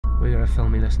We're gonna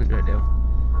film me listening to it now.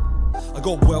 I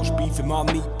got Welsh beef in my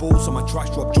meatballs, so my tracks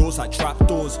drop jaws like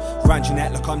trapdoors. Round your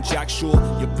neck like I'm Jack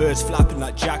Shaw, your birds flapping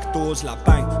like jackdaws, like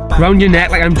bang, bang. Round your neck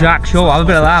like I'm Jack Shaw, have a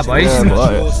bit of that, boys.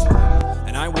 Yeah,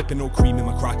 and I ain't whipping no cream in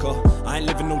my cracker. I ain't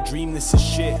living no dream, this is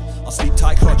shit. I'll sleep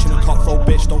tight clutching a cutthroat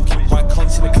bitch, don't keep right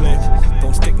cunts in the clip.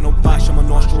 Don't stick no bash in my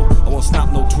nostril, I won't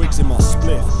snap no twigs in my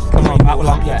spliff. Come on, that will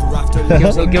help you.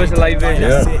 Give us a live version.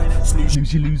 Yeah.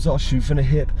 Snooze you lose, I'll shoot from the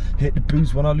hip. Hit the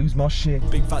booze when I lose my shit.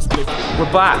 Big fat split.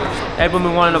 We're back. Everyone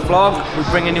been wanting a vlog. We're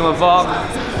bringing you a vlog.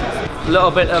 A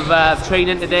little bit of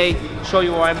training today. Show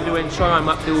you what I'm doing. Show you what I'm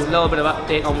up to. A little bit of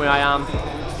update on where I am,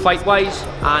 fight-wise,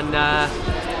 and a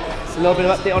little bit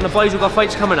of update on the boys. We've got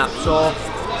fights coming up, so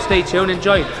stay tuned.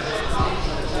 Enjoy.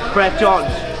 Brett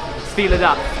Johns, feel it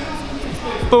up.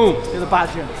 Boom. Give the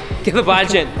badge in. Give the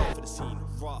badge in.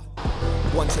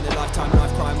 Once in a lifetime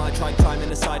life crime, I tried climbing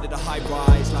the side of the high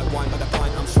rise. Like wine by the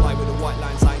pint, I'm sly with the white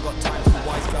lines. I ain't got time for the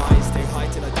wise guys. Stay high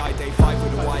till I die, day 5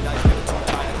 with the wide eyes. Never too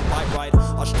tight, I can bite right.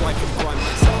 I'll strike and grind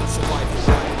myself, survive and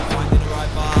grind. Find in the right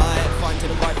vibe, find in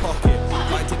the right pocket.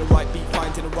 Find in the right beat,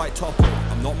 find in the right topic.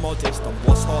 I'm not modest, I'm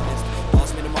what's hottest.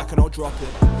 Pass me the mic and I'll drop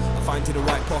it. I find in the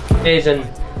right pocket.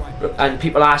 And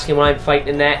people asking when I'm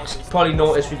fighting next. Probably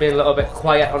noticed we've been a little bit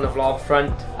quiet on the vlog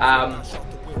front.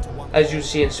 As you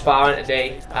see in sparring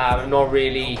today, I'm not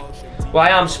really, well, I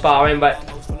am sparring, but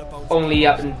only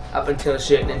up until a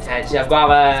certain intensity. I've got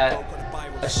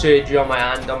a surgery on my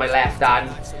hand, on my left hand.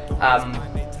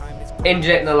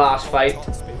 Injured it in the last fight.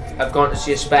 I've gone to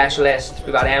see a specialist.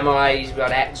 We've got MRIs, we've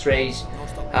got X-rays.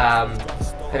 I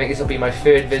think this will be my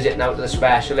 3rd visit now to the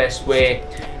specialist.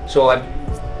 So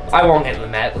I won't get into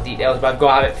the medical details, but I've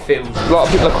got to have it filled. A lot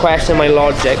of people are questioning my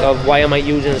logic of why am I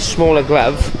using a smaller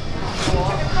glove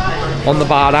on the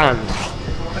bad hand,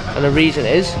 and the reason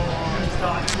is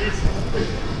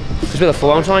because with a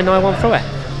 4-ounce I know I won't throw it.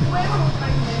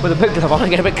 With a big glove on I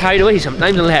get a bit carried away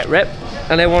sometimes and let rip,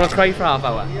 and I want to cry for half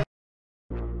hour.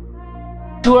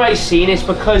 What I seen is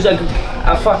because a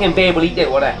fucking bear will eat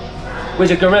it, what it? Whereas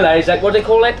a gorilla is like, what do they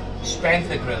call it? Strength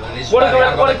of the gorilla. What do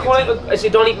they call it? I say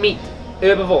don't eat meat.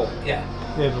 Herbivore. Yeah.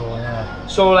 Herbivore, yeah.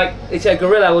 So like, it's a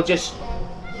gorilla will just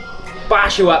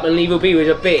bash you up and leave you be, with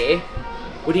a bear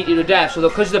would eat you to death. So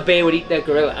because the bear would eat the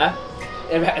gorilla,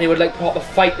 and he would like pop a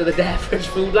fight to the death for his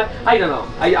food. Like, I don't know.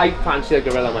 I fancy the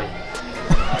gorilla, mate.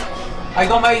 I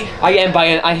am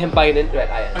buying into it.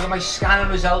 I got my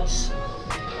scanning results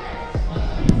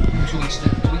 2 weeks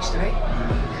today.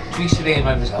 2 weeks today in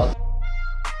my result.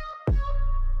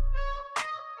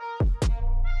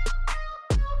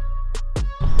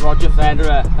 Roger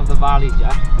Federer of the Valleys,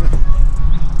 yeah?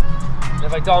 And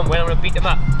if I don't win, I'm gonna beat them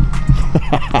up.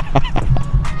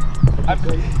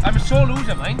 I'm a sore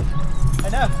loser, mate. I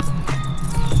know.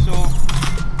 So,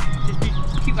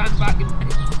 just keep hands back.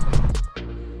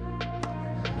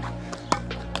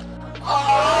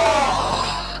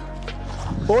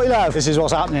 Boy love, this is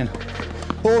what's happening.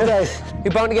 All day.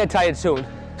 You're bound to get tired soon.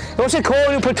 What's it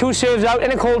called? You put 2 serves out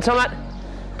in a cold summer?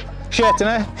 Shit,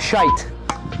 innit? Shite.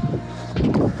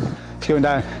 It's going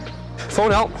down.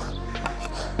 Phone out.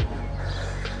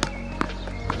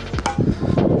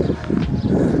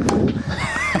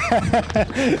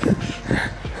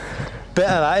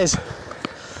 Better that is.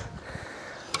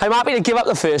 I'm happy to give up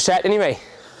the first set anyway.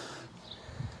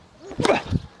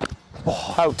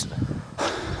 Out.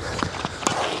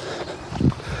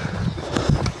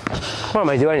 What am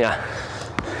I doing here?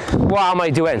 What am I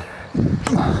doing?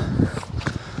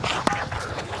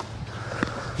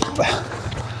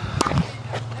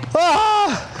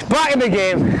 Back in the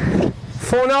game.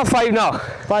 4-0, 5-0.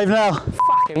 5-0.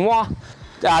 Fucking what?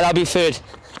 Ah, that'll be 3rd.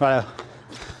 Right,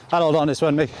 I'll hold on this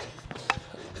one, Mick.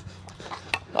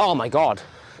 Oh my god.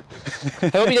 I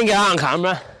hope you didn't get that on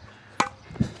camera.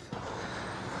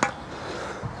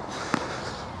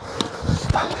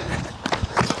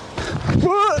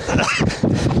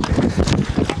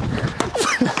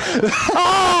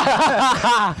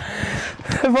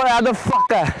 I thought I had the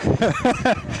fucker.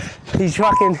 He's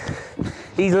fucking.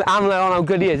 I'm like on how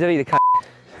good he is, isn't he? The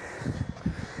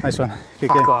Nice one. Good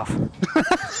Fuck game.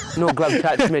 off. No glove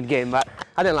touch mid game, but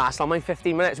I didn't last long, mate.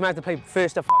 15 minutes. We had to play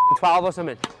first to fucking 12 or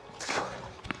something.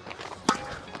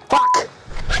 Fuck!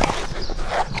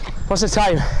 What's the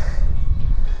time?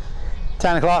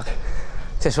 10 o'clock.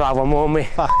 Just have one more on me.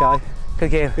 Fuck, guy.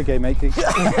 Good game. Good game, mate. He's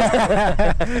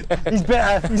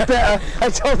better. He's better. I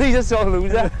told you he's a sore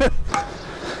loser.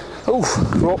 Oof,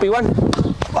 ropey one.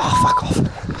 Oh, fuck off.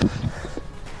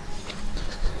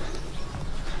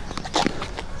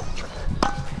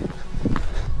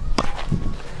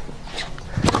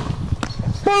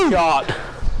 Boom! Shot.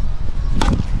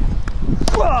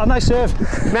 Oh, nice serve.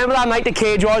 Remember that night the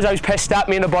cage was? I was pissed at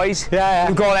me and the boys. Yeah.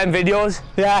 We got them videos.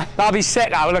 Yeah. That'll be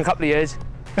sick out in a couple of years.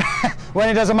 When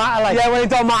it doesn't matter, like. Yeah, when it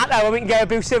don't matter, when we can get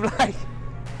abusive, like.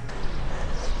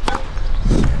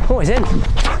 Oh, he's in.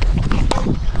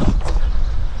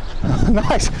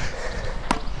 Nice.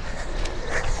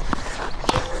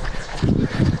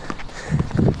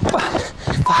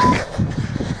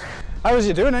 How was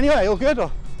you doing anyway? All good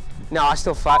or? No, I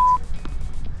still fucked.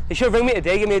 You should ring me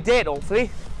today, give me a date, hopefully.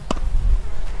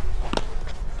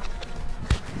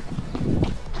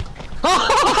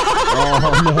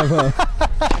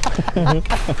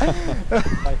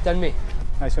 Right, done me.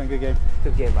 Nice one, good game.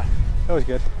 Good game, man. That was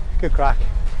good. Good crack.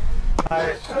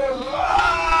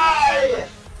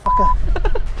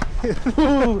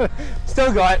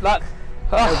 Still got it, look.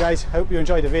 Well guys, hope you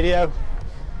enjoyed the video.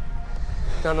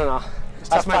 No.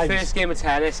 That's my times. first game of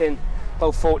tennis in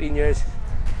about 14 years.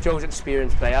 Joe's an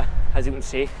experienced player, as you can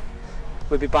see.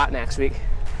 We'll be back next week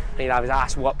and he'll have his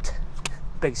ass whooped.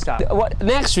 Big stuff. What,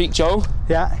 next week, Joe?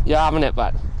 Yeah. You're having it,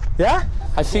 but Yeah?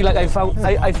 I feel like I feel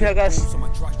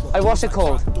like what's it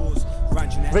called?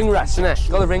 Ring rust, isn't it?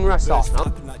 Got the ring rust off now.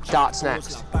 Darts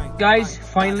next. Guys,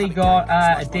 finally got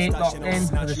a date locked in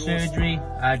for the surgery,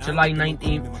 July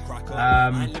 19th.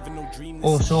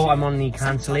 Also, I'm on the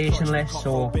cancellation list,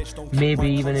 so maybe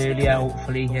even earlier,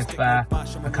 hopefully, if a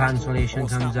cancellation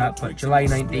comes up. But July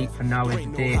 19th for now is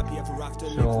the date.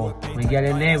 So we get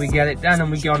in there, we get it done,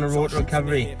 and we get on the road to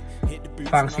recovery.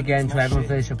 Thanks again to everyone for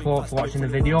their support, for watching the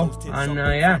video, and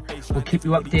yeah, we'll keep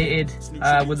you updated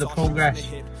with the progress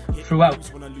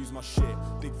throughout.